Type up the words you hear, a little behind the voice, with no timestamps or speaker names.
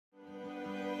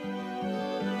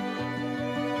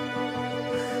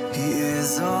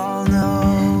is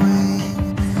all-knowing,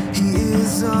 He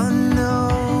is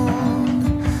unknown,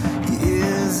 He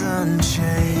is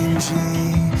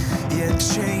unchanging, yet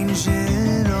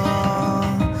changing all.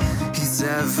 He's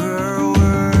ever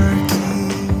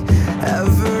working,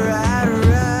 ever at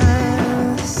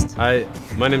rest. Hi,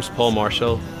 my name's Paul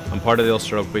Marshall. I'm part of the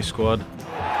Ulster Rugby squad.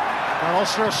 Well,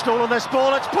 Ulster have stolen this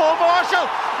ball. It's Paul Marshall.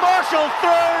 Marshall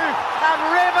through, and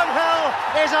Ravenhill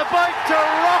is about to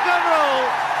rock and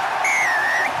roll.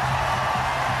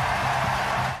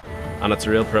 And it's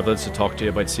a real privilege to talk to you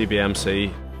about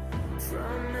CBMC.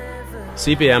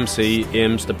 CBMC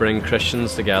aims to bring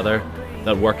Christians together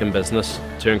that work in business,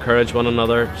 to encourage one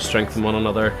another, strengthen one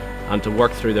another, and to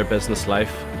work through their business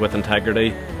life with integrity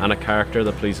and a character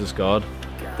that pleases God.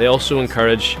 They also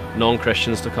encourage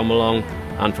non-Christians to come along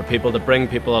and for people to bring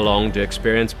people along to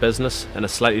experience business in a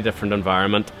slightly different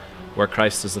environment where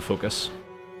Christ is the focus.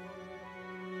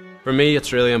 For me,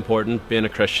 it's really important being a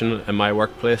Christian in my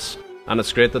workplace, and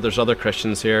it's great that there's other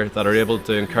Christians here that are able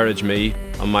to encourage me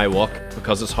on my walk,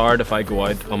 because it's hard if I go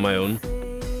out on my own.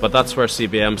 But that's where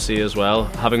CBMC as well,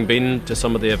 having been to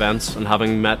some of the events and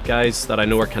having met guys that I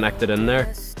know are connected in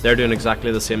there, they're doing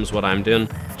exactly the same as what I'm doing,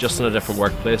 just in a different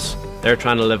workplace. They're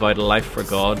trying to live out a life for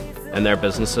God in their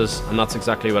businesses, and that's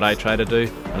exactly what I try to do,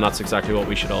 and that's exactly what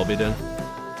we should all be doing.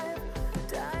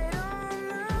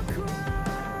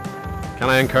 Can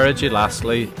I encourage you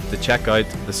lastly to check out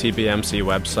the CBMC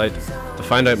website to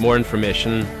find out more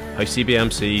information how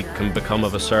CBMC can become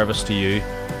of a service to you.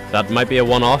 That might be a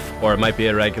one-off or it might be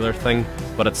a regular thing,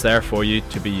 but it's there for you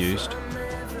to be used.